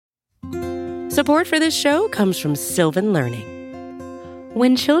Support for this show comes from Sylvan Learning.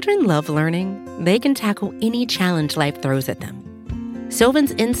 When children love learning, they can tackle any challenge life throws at them.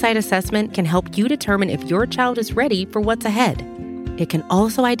 Sylvan's Insight Assessment can help you determine if your child is ready for what's ahead. It can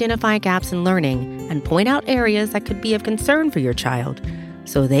also identify gaps in learning and point out areas that could be of concern for your child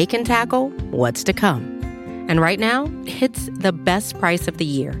so they can tackle what's to come. And right now, it's the best price of the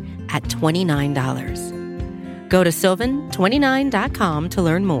year at $29. Go to sylvan29.com to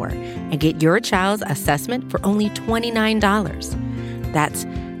learn more and get your child's assessment for only $29. That's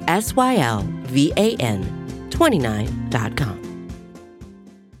SYLVAN 29.com.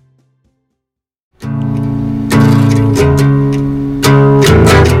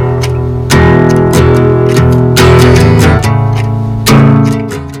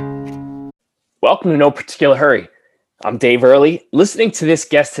 Welcome to No Particular Hurry. I'm Dave Early. Listening to this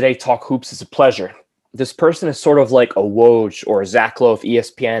guest today talk hoops is a pleasure. This person is sort of like a Woj or a Zach Lowe of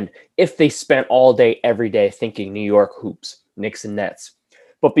ESPN if they spent all day, every day thinking New York hoops, Knicks and Nets.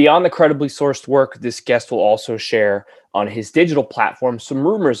 But beyond the credibly sourced work, this guest will also share on his digital platform some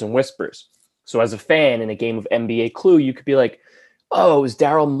rumors and whispers. So as a fan in a game of NBA Clue, you could be like, oh, it was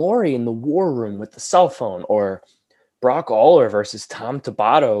Daryl Morey in the war room with the cell phone, or Brock Aller versus Tom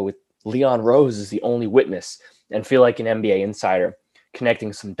Tabata with Leon Rose is the only witness, and feel like an NBA insider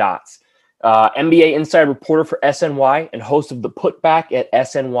connecting some dots. NBA Inside reporter for SNY and host of the Putback at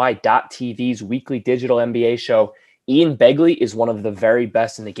SNY.TV's weekly digital NBA show, Ian Begley is one of the very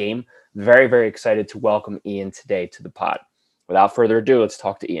best in the game. Very, very excited to welcome Ian today to the pod. Without further ado, let's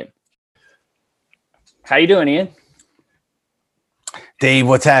talk to Ian. How you doing, Ian? Dave,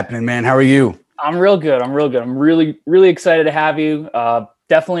 what's happening, man? How are you? I'm real good. I'm really, really excited to have you.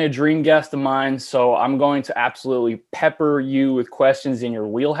 Definitely a dream guest of mine. So I'm going to absolutely pepper you with questions in your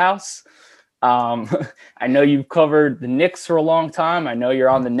wheelhouse. I know you've covered the Knicks for a long time. I know you're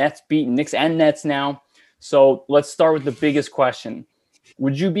on the Nets beat, Knicks and Nets now. So let's start with the biggest question.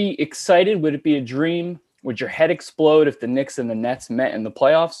 Would you be excited? Would it be a dream? Would your head explode if the Knicks and the Nets met in the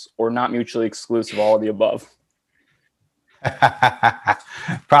playoffs, or not mutually exclusive, all of the above?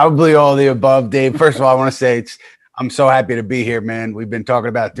 Probably all of the above, Dave. First of all, I want to say I'm so happy to be here, man. We've been talking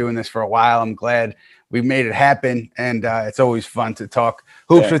about doing this for a while. I'm glad we made it happen, and it's always fun to talk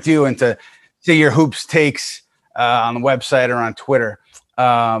hoops with you and to see your hoops takes on the website or on Twitter.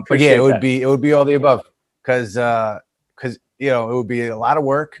 But yeah, it would be all the above because it would be a lot of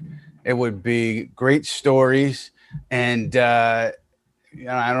work. It would be great stories, and I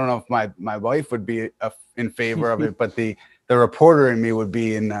don't know if my wife would be in favor of it, but the reporter in me would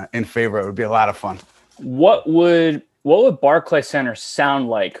be in favor. It would be a lot of fun. What would Barclays Center sound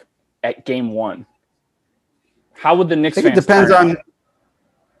like at game one? How would the Knicks fans? It depends on.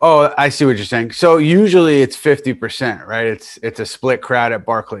 Oh, I see what you're saying. So usually it's 50%, right? It's a split crowd at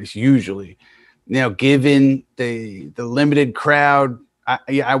Barclays. Usually, given the limited crowd,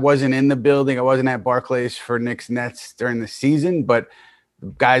 I wasn't in the building. I wasn't at Barclays for Knicks Nets during the season, but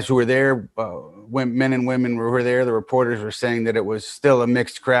guys who were there, men and women who were there, the reporters were saying that it was still a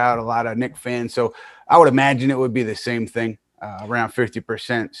mixed crowd, a lot of Knicks fans. So I would imagine it would be the same thing, around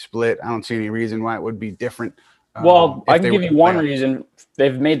 50% split. I don't see any reason why it would be different. Well, I can give you one reason.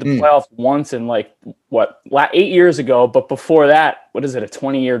 They've made the playoffs once in 8 years ago, but before that, what is it, a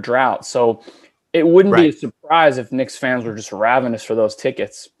 20-year drought? So it wouldn't be a surprise if Knicks fans were just ravenous for those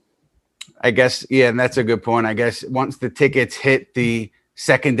tickets. I guess, yeah, and that's a good point. I guess once the tickets hit the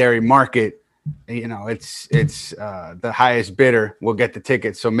secondary market, it's the highest bidder will get the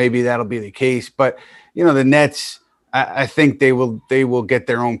tickets. So maybe that'll be the case. But the Nets, I think they will get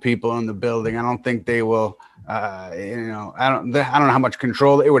their own people in the building. I don't think they will. I don't know how much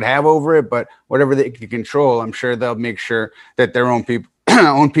control it would have over it, but whatever they can control, I'm sure they'll make sure that their own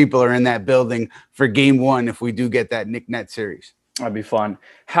people are in that building for game one if we do get that Knick-Net series. That'd be fun.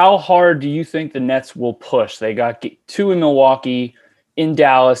 How hard do you think the Nets will push? They got 2 in Milwaukee, in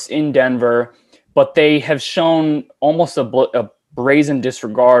Dallas, in Denver, but they have shown almost a brazen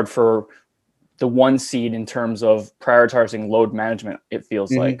disregard for the 1 seed in terms of prioritizing load management, it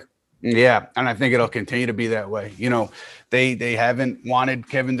feels like. Yeah, and I think it'll continue to be that way. They haven't wanted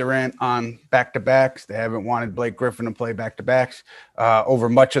Kevin Durant on back-to-backs. They haven't wanted Blake Griffin to play back-to-backs over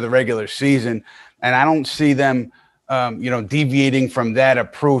much of the regular season. And I don't see them deviating from that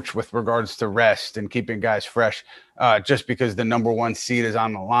approach with regards to rest and keeping guys fresh just because the number 1 seed is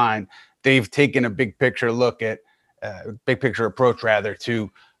on the line. They've taken a big picture approach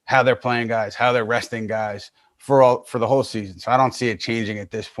to how they're playing guys, how they're resting guys for the whole season. So I don't see it changing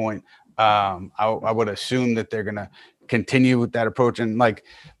at this point. I would assume that they're going to continue with that approach. And like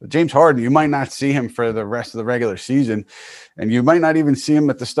James Harden, you might not see him for the rest of the regular season, and you might not even see him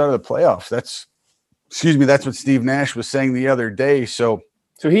at the start of the playoffs. That's what Steve Nash was saying the other day. So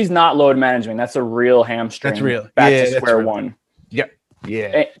he's not load management. That's a real hamstring. That's real. Back to square one. Yep. Yeah.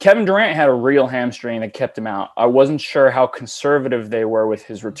 And Kevin Durant had a real hamstring that kept him out. I wasn't sure how conservative they were with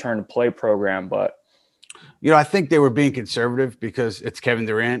his return to play program, but I think they were being conservative because it's Kevin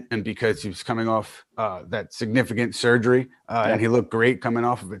Durant and because he was coming off that significant surgery and he looked great coming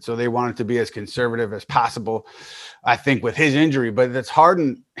off of it. So they wanted to be as conservative as possible, I think, with his injury. But that's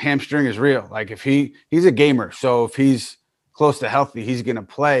Harden hamstring is real. Like if he's a gamer, so if he's close to healthy, he's going to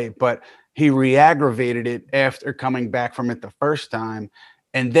play. But he re-aggravated it after coming back from it the first time,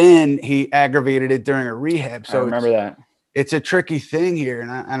 and then he aggravated it during a rehab. So I remember that. It's a tricky thing here,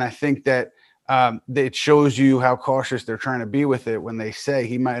 and I think that it shows you how cautious they're trying to be with it when they say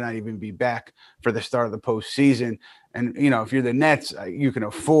he might not even be back for the start of the postseason. And, if you're the Nets, you can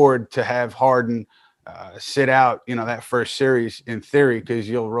afford to have Harden sit out, that first series in theory, because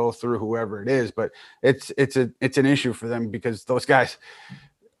you'll roll through whoever it is. But it's an issue for them because those guys,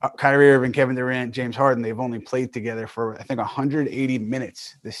 Kyrie Irving, Kevin Durant, James Harden, they've only played together for, I think, 180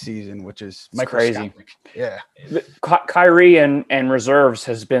 minutes this season, which is crazy. Yeah. Kyrie and reserves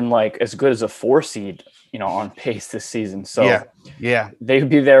has been like as good as a 4 seed, on pace this season. So yeah, they would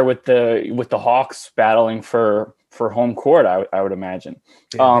be there with the Hawks battling for home court, I would imagine.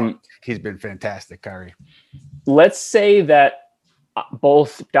 Yeah, he's been fantastic, Kyrie. Let's say that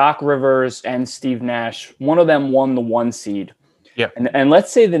both Doc Rivers and Steve Nash, one of them won the 1 seed. Yeah. And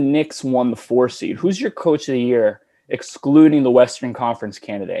let's say the Knicks won the 4 seed. Who's your coach of the year, excluding the Western Conference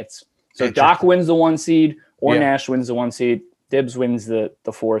candidates? So Doc wins the 1 seed or Nash wins the 1 seed. Tibbs wins the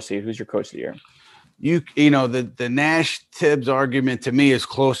 4 seed. Who's your coach of the year? The Nash Tibbs argument to me is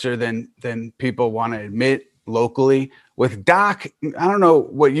closer than people want to admit locally. With Doc, I don't know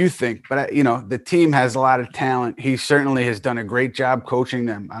what you think, but the team has a lot of talent. He certainly has done a great job coaching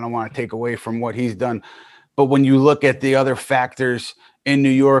them. I don't want to take away from what he's done. But when you look at the other factors in New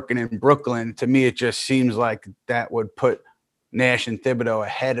York and in Brooklyn, to me, it just seems like that would put Nash and Thibodeau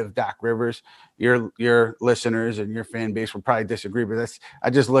ahead of Doc Rivers. Your listeners and your fan base will probably disagree, but I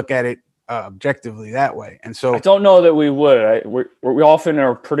just look at it objectively that way. And so I don't know that we would. We often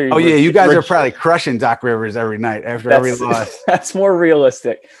are pretty. Oh yeah, you guys are probably crushing Doc Rivers every night after every loss. That's more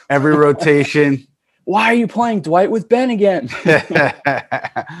realistic. Every rotation. Why are you playing Dwight with Ben again?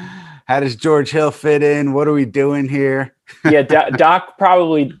 How does George Hill fit in? What are we doing here? Yeah, Doc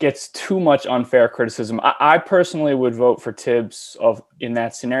probably gets too much unfair criticism. I personally would vote for Tibbs in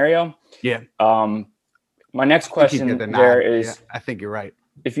that scenario. Yeah. My next question there is, yeah, I think you're right.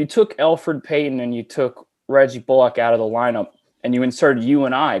 If you took Elfrid Payton and you took Reggie Bullock out of the lineup and you inserted you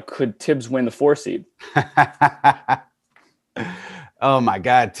and I, could Tibbs win the 4 seed? Oh my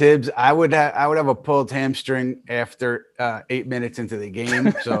God, Tibbs! I would have a pulled hamstring after 8 minutes into the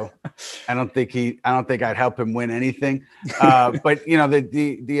game, so I don't think I'd help him win anything. But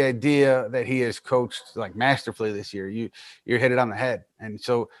the idea that he has coached like masterfully this year, you hit it on the head. And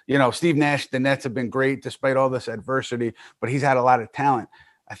so Steve Nash, the Nets have been great despite all this adversity, but he's had a lot of talent.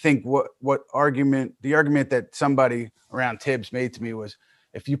 I think the argument that somebody around Tibbs made to me was,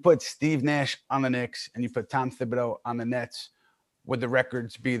 if you put Steve Nash on the Knicks and you put Tom Thibodeau on the Nets, would the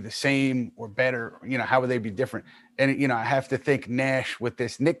records be the same or better? How would they be different? And, I have to think Nash with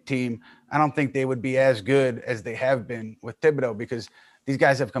this Knicks team, I don't think they would be as good as they have been with Thibodeau, because these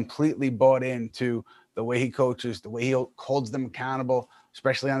guys have completely bought into the way he coaches, the way he holds them accountable,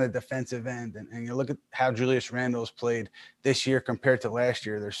 especially on the defensive end. And you look at how Julius Randle's played this year compared to last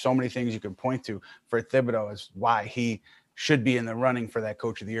year. There's so many things you can point to for Thibodeau as why he should be in the running for that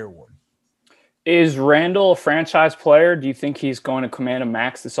Coach of the Year award. Is Randle a franchise player? Do you think he's going to command a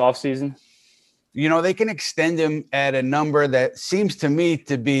max this offseason? They can extend him at a number that seems to me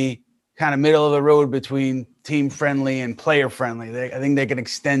to be kind of middle of the road between team friendly and player friendly. I think they can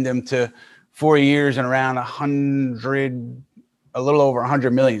extend him to 4 years and around a little over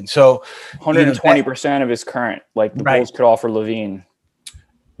 100 million. So 120% of his current, like the Bulls could offer Levine.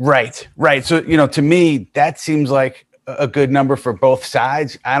 Right. So, to me, that seems like a good number for both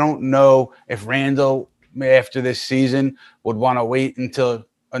sides. I don't know if Randle, after this season, would want to wait until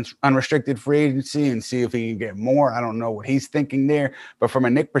unrestricted free agency and see if he can get more. I don't know what he's thinking there. But from a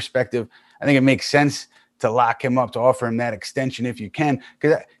Knicks perspective, I think it makes sense to lock him up, to offer him that extension if you can.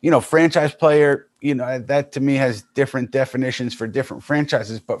 Because, franchise player, that to me has different definitions for different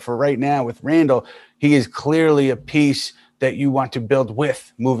franchises. But for right now with Randle, he is clearly a piece that you want to build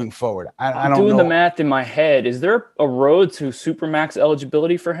with moving forward. I don't doing know. the math in my head. Is there a road to Supermax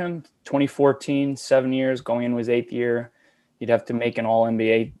eligibility for him? 2014, 7 years, going into his 8th year. He'd have to make an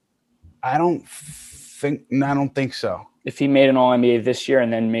All-NBA. I don't think so. If he made an All-NBA this year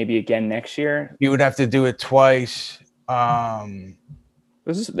and then maybe again next year, you would have to do it twice.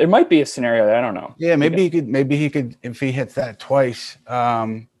 There might be a scenario that I don't know. Yeah, maybe he could if he hits that twice.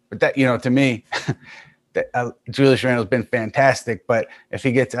 But that, to me, Julius Randle's been fantastic. But if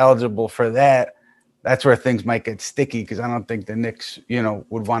he gets eligible for that, that's where things might get sticky, because I don't think the Knicks,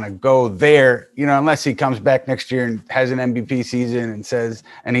 would want to go there, unless he comes back next year and has an MVP season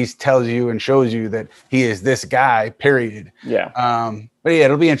and he tells you and shows you that he is this guy, period. Yeah. But yeah,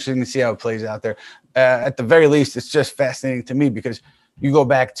 it'll be interesting to see how it plays out there. At the very least, it's just fascinating to me because you go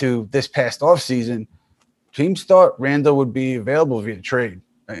back to this past offseason, teams thought Randle would be available via trade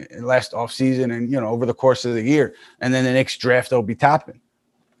last offseason and, over the course of the year. And then the Knicks draft Obi Toppin,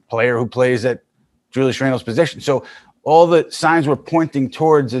 player who plays at Julius Randle's position. So all the signs were pointing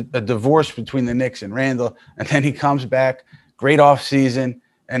towards a divorce between the Knicks and Randle. And then he comes back, great offseason,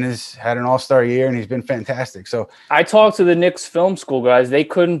 and has had an all-star year, and he's been fantastic. So I talked to the Knicks film school guys. They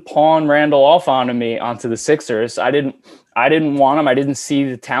couldn't pawn Randle off onto the Sixers. I didn't want him. I didn't see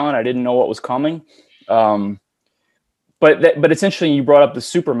the talent. I didn't know what was coming. But it's interesting you brought up the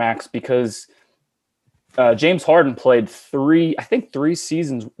Supermax, because James Harden played three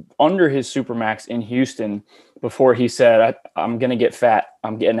seasons under his Supermax in Houston before he said, I'm going to get fat.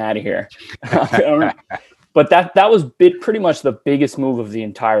 I'm getting out of here. But that was pretty much the biggest move of the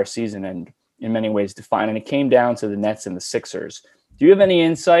entire season, and in many ways defined. And it came down to the Nets and the Sixers. Do you have any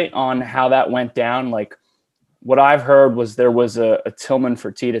insight on how that went down? Like, what I've heard was there was a Tillman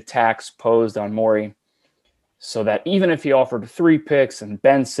Fertitta tax posed on Morey, so that even if he offered 3 picks and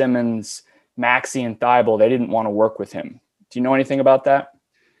Ben Simmons, Maxey, and Thibault, they didn't want to work with him. Do you know anything about that?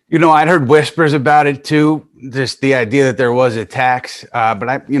 I'd heard whispers about it too, just the idea that there was a tax, but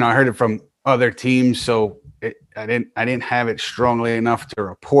I heard it from other teams, so I didn't have it strongly enough to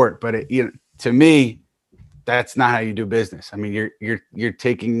report. But to me, that's not how you do business. I mean, you're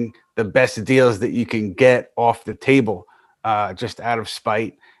taking the best deals that you can get off the table, just out of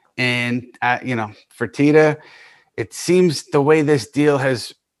spite. And Fertitta, it seems the way the deal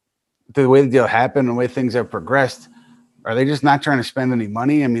happened, the way things have progressed, are they just not trying to spend any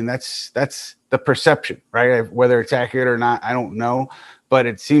money? I mean, that's the perception, right? Whether it's accurate or not, I don't know. But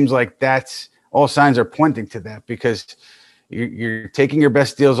it seems like that's all signs are pointing to that, because you're taking your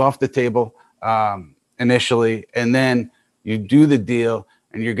best deals off the table initially, and then you do the deal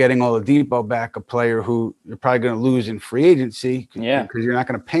and you're getting Oladipo back, a player who you're probably going to lose in free agency, because you're not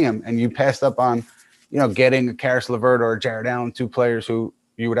going to pay him, and you passed up on getting a Karis LeVert or a Jared Allen, 2 players who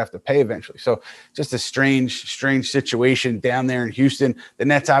you would have to pay eventually. So just a strange situation down there in Houston. The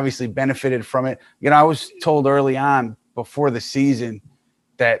Nets obviously benefited from it. I was told early on before the season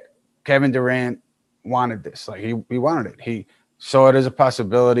that Kevin Durant wanted this. Like he wanted it. He saw it as a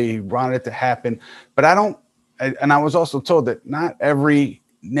possibility. He wanted it to happen. But I was also told that not every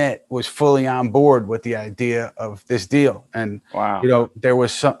Net was fully on board with the idea of this deal. And, wow. There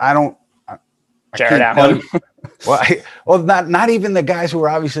was some, Jared Allen. Not even the guys who were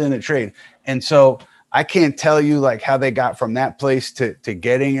obviously in the trade. And so I can't tell you like how they got from that place to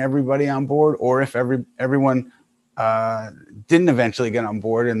getting everybody on board, or if everyone didn't eventually get on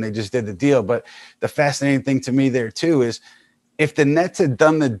board and they just did the deal. But the fascinating thing to me there too is if the Nets had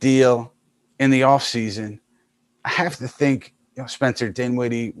done the deal in the offseason, I have to think Spencer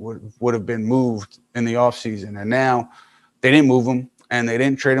Dinwiddie would have been moved in the offseason. And now they didn't move him, and they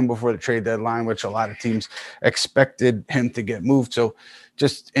didn't trade him before the trade deadline, which a lot of teams expected him to get moved. So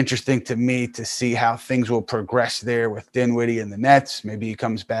just interesting to me to see how things will progress there with Dinwiddie and the Nets. Maybe he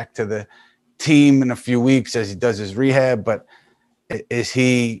comes back to the team in a few weeks as he does his rehab, but is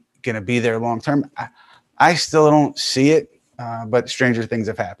he going to be there long term? I still don't see it, but stranger things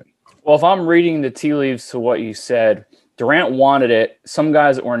have happened. Well, if I'm reading the tea leaves to what you said, Durant wanted it. Some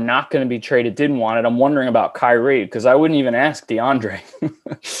guys that were not going to be traded didn't want it. I'm wondering about Kyrie, because I wouldn't even ask DeAndre.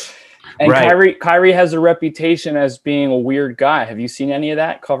 And right. Kyrie has a reputation as being a weird guy. Have you seen any of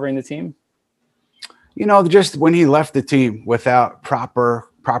that covering the team? Just when he left the team without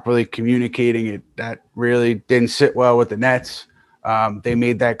properly communicating it, that really didn't sit well with the Nets. They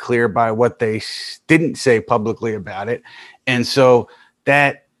made that clear by what they didn't say publicly about it. And so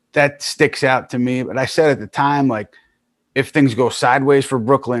that sticks out to me. But I said at the time, like, if things go sideways for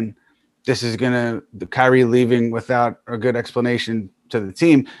Brooklyn, this is the Kyrie leaving without a good explanation to the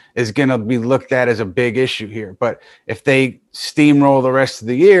team is going to be looked at as a big issue here. But if they steamroll the rest of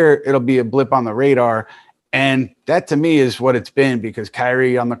the year, it'll be a blip on the radar. And that to me is what it's been, because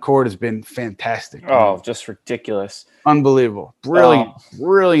Kyrie on the court has been fantastic. Oh, just ridiculous. Unbelievable.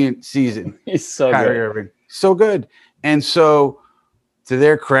 Brilliant season. He's so Kyrie good. Irving. So good. And so to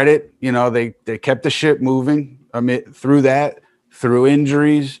their credit, they kept the ship moving through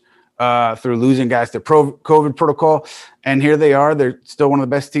injuries, through losing guys to COVID protocol. And here they are. They're still one of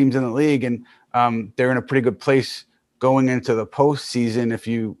the best teams in the league. And they're in a pretty good place going into the postseason. If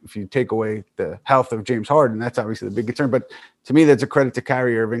you take away the health of James Harden, that's obviously the big concern. But to me, that's a credit to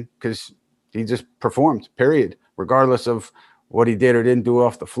Kyrie Irving, because he just performed, period. Regardless of what he did or didn't do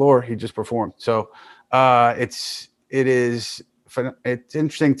off the floor, he just performed. So it's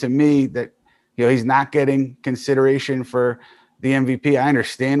interesting to me that he's not getting consideration for the MVP. I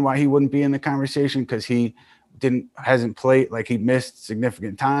understand why he wouldn't be in the conversation, because he hasn't played, like he missed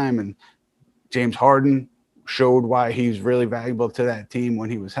significant time, and James Harden showed why he's really valuable to that team when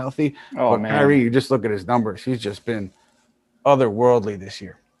he was healthy. Oh, but man. Kyrie, you just look at his numbers. He's just been otherworldly this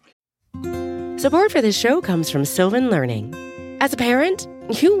year. Support for this show comes from Sylvan Learning. As a parent,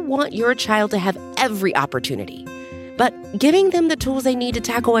 you want your child to have every opportunity, but giving them the tools they need to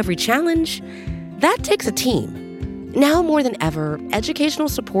tackle every challenge, that takes a team. Now more than ever, educational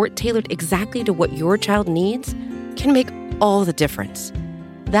support tailored exactly to what your child needs can make all the difference.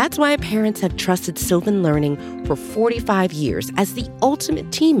 That's why parents have trusted Sylvan Learning for 45 years as the ultimate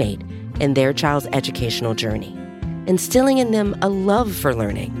teammate in their child's educational journey, instilling in them a love for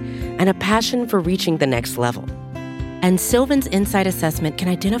learning and a passion for reaching the next level. And Sylvan's Insight Assessment can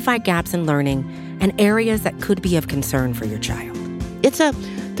identify gaps in learning and areas that could be of concern for your child. It's a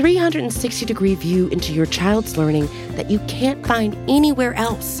 360-degree view into your child's learning that you can't find anywhere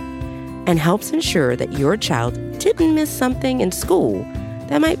else, and helps ensure that your child didn't miss something in school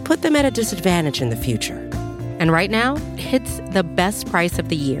that might put them at a disadvantage in the future. And right now, it's the best price of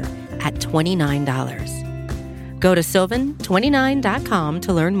the year at $29. Go to sylvan29.com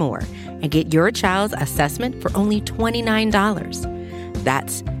to learn more and get your child's assessment for only $29.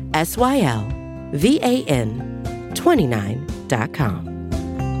 That's SYLVAN 29.com.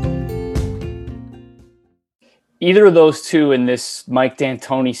 Either of those two in this Mike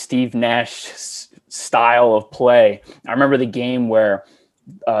D'Antoni, Steve Nash style of play. I remember the game where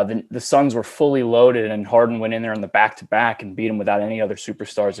the Suns were fully loaded and Harden went in there on the back-to-back and beat him without any other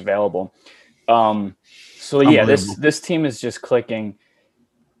superstars available. So yeah, this team is just clicking.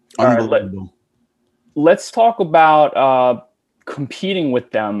 All right, let's talk about competing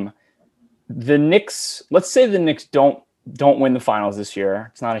with them. The Knicks. Let's say the Knicks don't win the finals this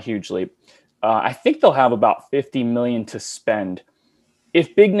year. It's not a huge leap. I think they'll have about $50 million to spend.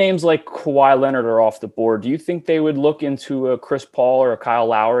 If big names like Kawhi Leonard are off the board, do you think they would look into a Chris Paul or a Kyle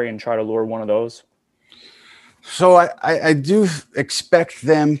Lowry and try to lure one of those? So I do expect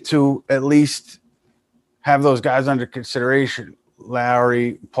them to at least have those guys under consideration.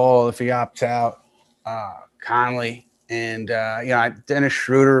 Lowry, Paul, if he opts out, Conley, and Dennis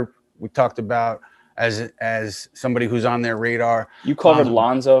Schroeder, we talked about as somebody who's on their radar. You covered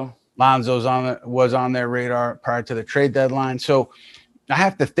Lonzo. Lonzo's was on their radar prior to the trade deadline. So I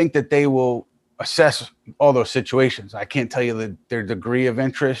have to think that they will assess all those situations. I can't tell you their degree of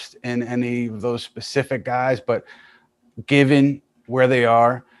interest in any of those specific guys, but given where they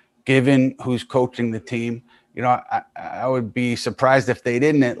are, given who's coaching the team, I would be surprised if they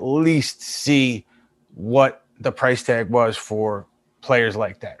didn't at least see what the price tag was for players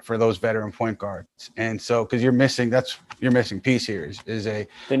like that, for those veteran point guards. And so, because your missing piece here is they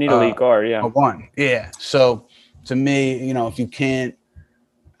need a lead guard, yeah. A one. Yeah. So to me, if you can't,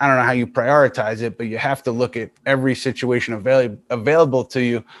 I don't know how you prioritize it, but you have to look at every situation available to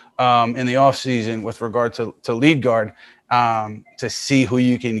you in the offseason with regard to lead guard to see who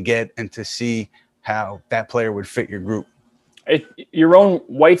you can get and to see how that player would fit your group. Your own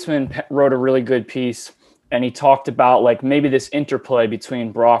Weitzman wrote a really good piece, and he talked about like maybe this interplay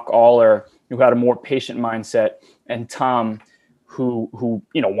between Brock Aller, who had a more patient mindset, and Tom, who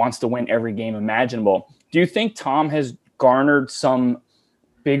wants to win every game imaginable. Do you think Tom has garnered some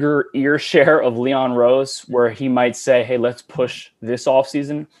bigger ear share of Leon Rose, where he might say, hey, let's push this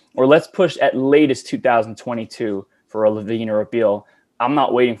offseason, or let's push at latest 2022 for a Levine or a Beal? I'm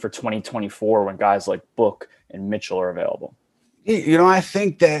not waiting for 2024 when guys like Book and Mitchell are available. I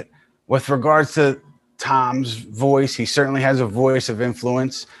think that with regards to Tom's voice, he certainly has a voice of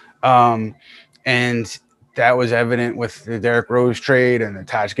influence. And that was evident with the Derrick Rose trade and the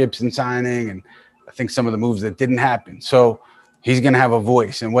Taj Gibson signing, and I think some of the moves that didn't happen. So he's going to have a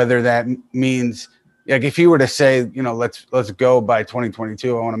voice. And whether that means, like, if he were to say, let's go by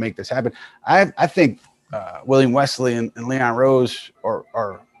 2022, I want to make this happen. I think William Wesley and Leon Rose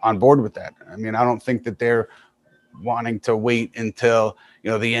are on board with that. I mean, I don't think that they're wanting to wait until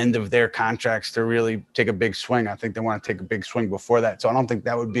the end of their contracts to really take a big swing. I think they want to take a big swing before that. So I don't think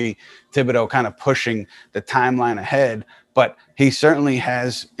that would be Thibodeau kind of pushing the timeline ahead, but he certainly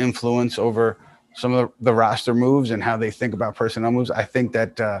has influence over some of the roster moves and how they think about personnel moves. I think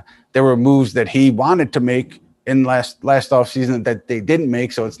that there were moves that he wanted to make in last offseason that they didn't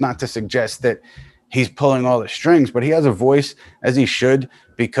make. So it's not to suggest that he's pulling all the strings, but he has a voice, as he should,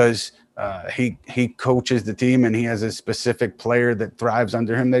 because he coaches the team and he has a specific player that thrives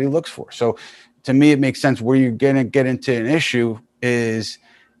under him that he looks for. So to me, it makes sense. Where you're going to get into an issue is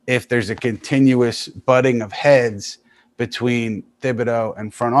if there's a continuous butting of heads between Thibodeau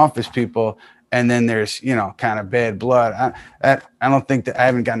and front office people, and then there's, kind of bad blood. I don't think that I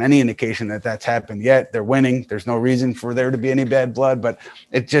haven't gotten any indication that that's happened yet. They're winning. There's no reason for there to be any bad blood, but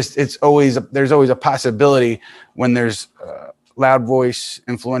there's always a possibility when there's loud voice,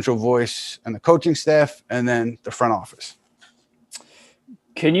 influential voice, and the coaching staff, and then the front office.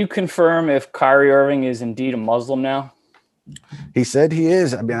 Can you confirm if Kyrie Irving is indeed a Muslim now? He said he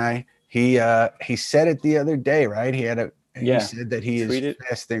is. I mean, he said it the other day, right? He said that he is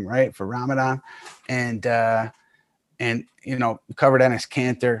fasting, right, for Ramadan, and covered Enes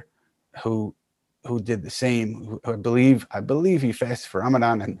Kanter, who did the same. I believe he fasted for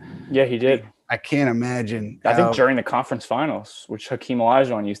Ramadan, and yeah, he did. I can't imagine. I think during the conference finals, which Hakeem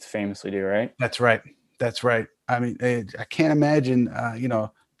Olajuwon used to famously do, right? That's right. I mean, I can't imagine,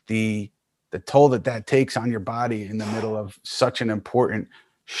 the toll that takes on your body in the middle of such an important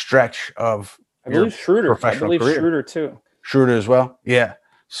stretch of your professional career. Schroeder too. Schroeder as well. Yeah.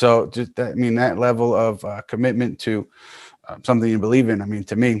 So just that level of commitment to something you believe in. I mean,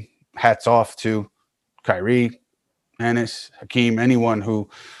 to me, hats off to Kyrie, Enes, Hakeem, anyone who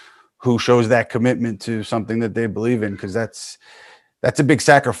shows that commitment to something that they believe in, because that's a big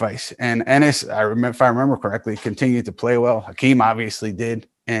sacrifice. And Enes, if I remember correctly, continued to play well. Hakeem obviously did,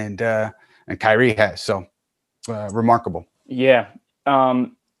 and Kyrie has. So remarkable. Yeah.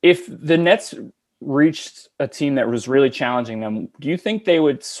 If the Nets reached a team that was really challenging them, do you think they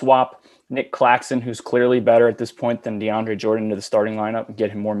would swap Nick Claxton, who's clearly better at this point than DeAndre Jordan, to the starting lineup and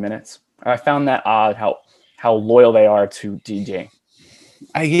get him more minutes? I found that odd how loyal they are to DJ.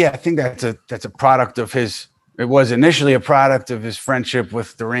 I think that's a product of his. It was initially a product of his friendship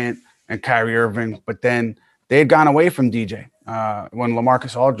with Durant and Kyrie Irving, but then they had gone away from DJ when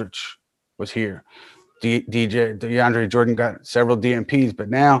LaMarcus Aldridge was here. DeAndre Jordan got several DMPs, but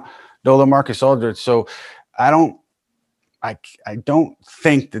now no LaMarcus Aldridge. So I don't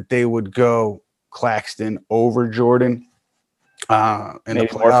think that they would go Claxton over Jordan in maybe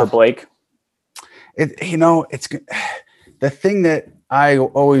the more for Blake. It's the thing that I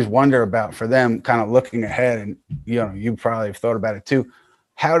always wonder about for them, kind of looking ahead, and you probably have thought about it too.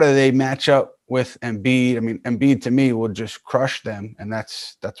 How do they match up with Embiid? I mean, Embiid to me will just crush them, and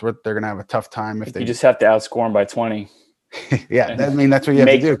that's what they're gonna have a tough time if they. You just have to outscore them by 20. Yeah, that's what you have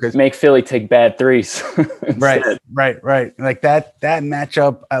to do, because make Philly take bad threes. Right. Like that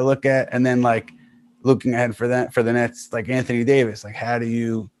matchup I look at, and then like looking ahead for the Nets, like Anthony Davis. Like, how do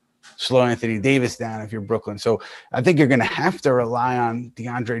you slow Anthony Davis down if you're Brooklyn? So I think you're going to have to rely on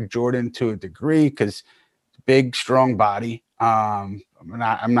DeAndre Jordan to a degree, because big, strong body. I'm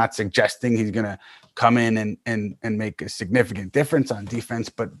not suggesting he's going to come in and make a significant difference on defense,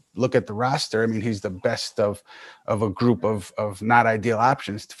 but look at the roster. I mean, he's the best of a group of not ideal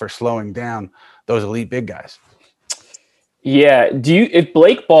options for slowing down those elite big guys. Yeah. If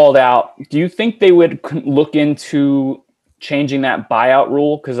Blake balled out, do you think they would look into changing that buyout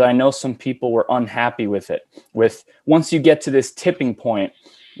rule? Because I know some people were unhappy with it. Once you get to this tipping point,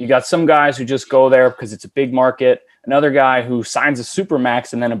 you got some guys who just go there because it's a big market. Another guy who signs a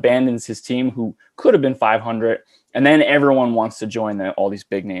supermax and then abandons his team, who could have been 500, and then everyone wants to join all these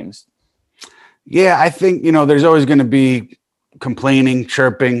big names. Yeah, I think there's always going to be complaining,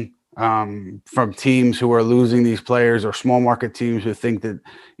 chirping from teams who are losing these players, or small market teams who think that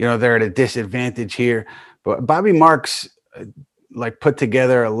they're at a disadvantage here. But Bobby Marks put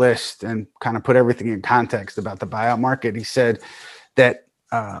together a list and kind of put everything in context about the buyout market. He said that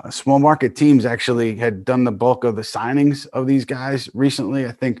small market teams actually had done the bulk of the signings of these guys recently.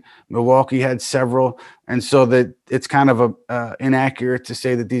 I think Milwaukee had several. And so that it's kind of inaccurate to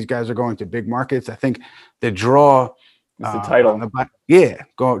say that these guys are going to big markets. I think the draw is the title.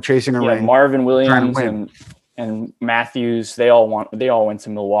 Go chasing a ring. Marvin Williams and Matthews, they all went to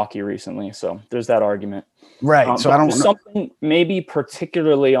Milwaukee recently. So there's that argument. Right. So I don't know. Something maybe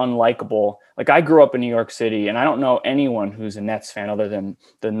particularly unlikable. Like, I grew up in New York City, and I don't know anyone who's a Nets fan other than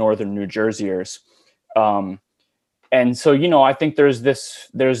the northern New Jerseyers. And so, I think there's this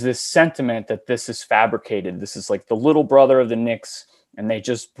sentiment that this is fabricated. This is like the little brother of the Knicks, and they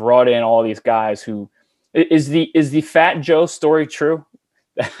just brought in all these guys who is the Fat Joe story true?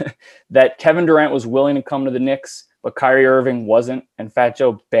 That Kevin Durant was willing to come to the Knicks, but Kyrie Irving wasn't, and Fat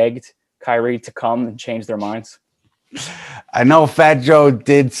Joe begged Kyrie to come and change their minds? I know Fat Joe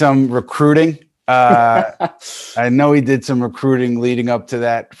did some recruiting. I know he did some recruiting leading up to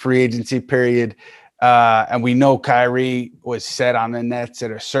that free agency period. And we know Kyrie was set on the Nets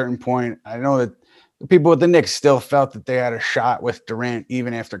at a certain point. I know that the people with the Knicks still felt that they had a shot with Durant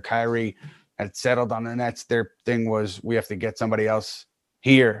even after Kyrie had settled on the Nets. Their thing was, we have to get somebody else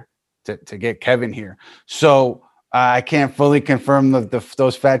here to get Kevin here. So I can't fully confirm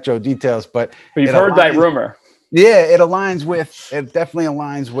those Fat Joe details, but you've heard that rumor. Yeah, it definitely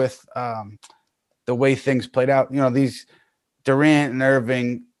aligns with the way things played out. These Durant and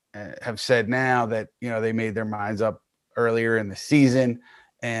Irving have said now that, they made their minds up earlier in the season.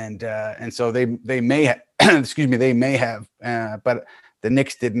 And so they may have, they may have, but the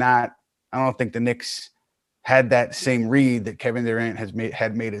Knicks did not. I don't think the Knicks had that same read that Kevin Durant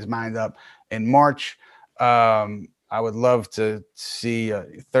had made his mind up in March. I would love to see a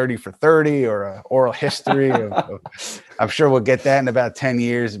 30 for 30 or an oral history. I'm sure we'll get that in about 10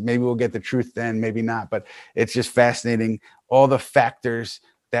 years. Maybe we'll get the truth then, maybe not. But it's just fascinating, all the factors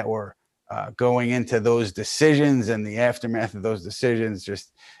that were going into those decisions and the aftermath of those decisions.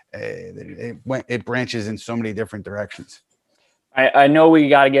 Just it branches in so many different directions. I know we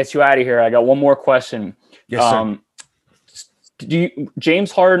got to get you out of here. I got one more question. Yes, sir.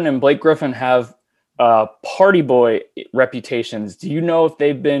 James Harden and Blake Griffin have party boy reputations. Do you know if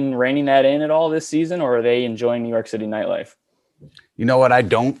they've been reining that in at all this season, or are they enjoying New York City nightlife? You know what? I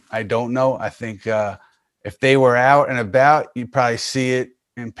don't know. I think if they were out and about, you'd probably see it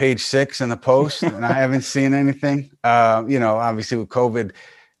in page 6 in the Post, and I haven't seen anything. Obviously with COVID,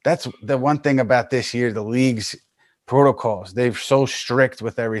 that's the one thing about this year, the league's protocols. They're so strict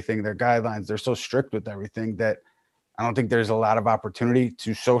with everything, their guidelines, they're so strict with everything that I don't think there's a lot of opportunity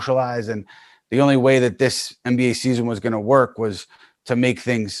to socialize. And the only way that this NBA season was going to work was to make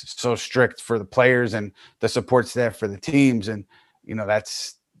things so strict for the players and the support staff for the teams. And, I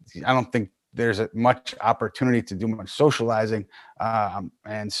don't think there's much opportunity to do much socializing.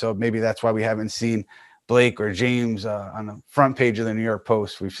 And so maybe that's why we haven't seen Blake or James on the front page of the New York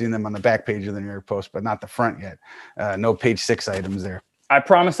Post. We've seen them on the back page of the New York Post, but not the front yet. No page 6 items there. I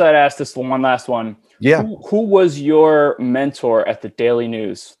promised I'd ask this one last one. Yeah. Who was your mentor at the Daily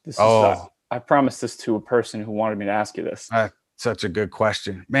News? I promised this to a person who wanted me to ask you this. Such a good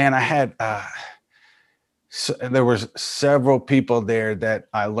question, man. I had there was several people there that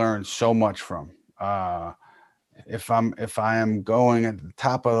I learned so much from. If I am going at the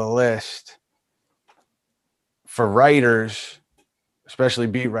top of the list for writers, especially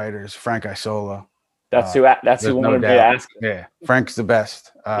beat writers, Frank Isola. That's who wanted me to ask. Yeah, Frank's the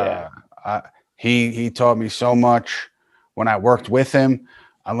best. He taught me so much when I worked with him.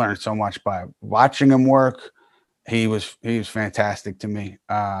 I learned so much by watching him work. He was fantastic to me.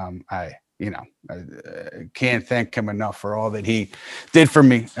 I can't thank him enough for all that he did for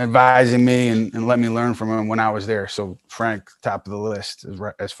me, advising me and let me learn from him when I was there. So Frank, top of the list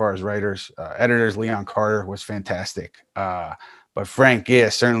as far as writers. Editors, Leon Carter was fantastic. But Frank,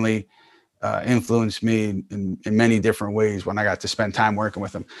 certainly influenced me in many different ways when I got to spend time working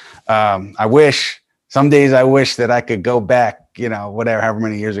with him. Some days I wish that I could go back, however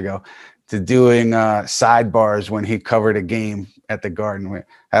many years ago, to doing sidebars when he covered a game at the Garden. We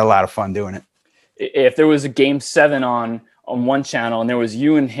had a lot of fun doing it. If there was a Game 7 on one channel and there was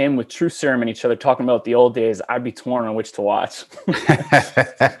you and him with True Serum and each other talking about the old days, I'd be torn on which to watch.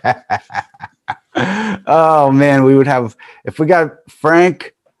 Oh, man, we would have, if we got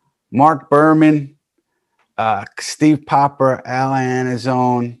Frank, Mark Berman, Steve Popper, Al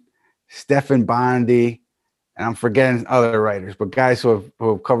Anazone, Stephen Bondi, and I'm forgetting other writers, but guys who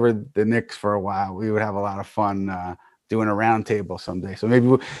have covered the Knicks for a while. We would have a lot of fun doing a roundtable someday. So maybe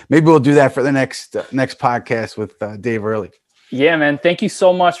we'll do that for the next podcast with Dave Early. Yeah, man. Thank you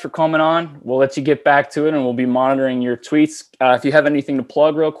so much for coming on. We'll let you get back to it, and we'll be monitoring your tweets. If you have anything to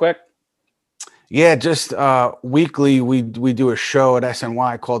plug real quick. Yeah, just weekly we do a show at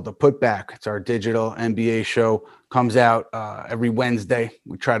SNY called The Putback. It's our digital NBA show. Comes out every Wednesday.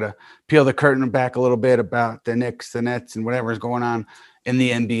 We try to peel the curtain back a little bit about the Knicks, the Nets, and whatever's going on in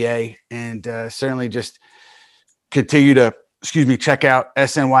the NBA. And certainly just continue to, check out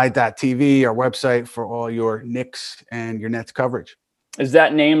sny.tv, our website, for all your Knicks and your Nets coverage. Is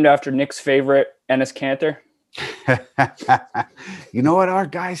that named after Knicks' favorite, Enes Kanter? You know what? Our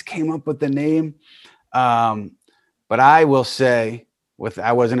guys came up with the name. But I will say,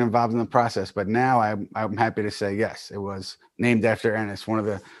 I wasn't involved in the process, but now I'm happy to say yes, it was named after Ennis, one of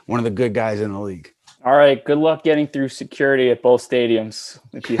the good guys in the league. All right. Good luck getting through security at both stadiums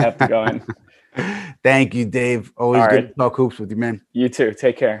if you have to go in. Thank you, Dave. Always good to talk hoops with you, man. You too.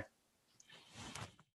 Take care.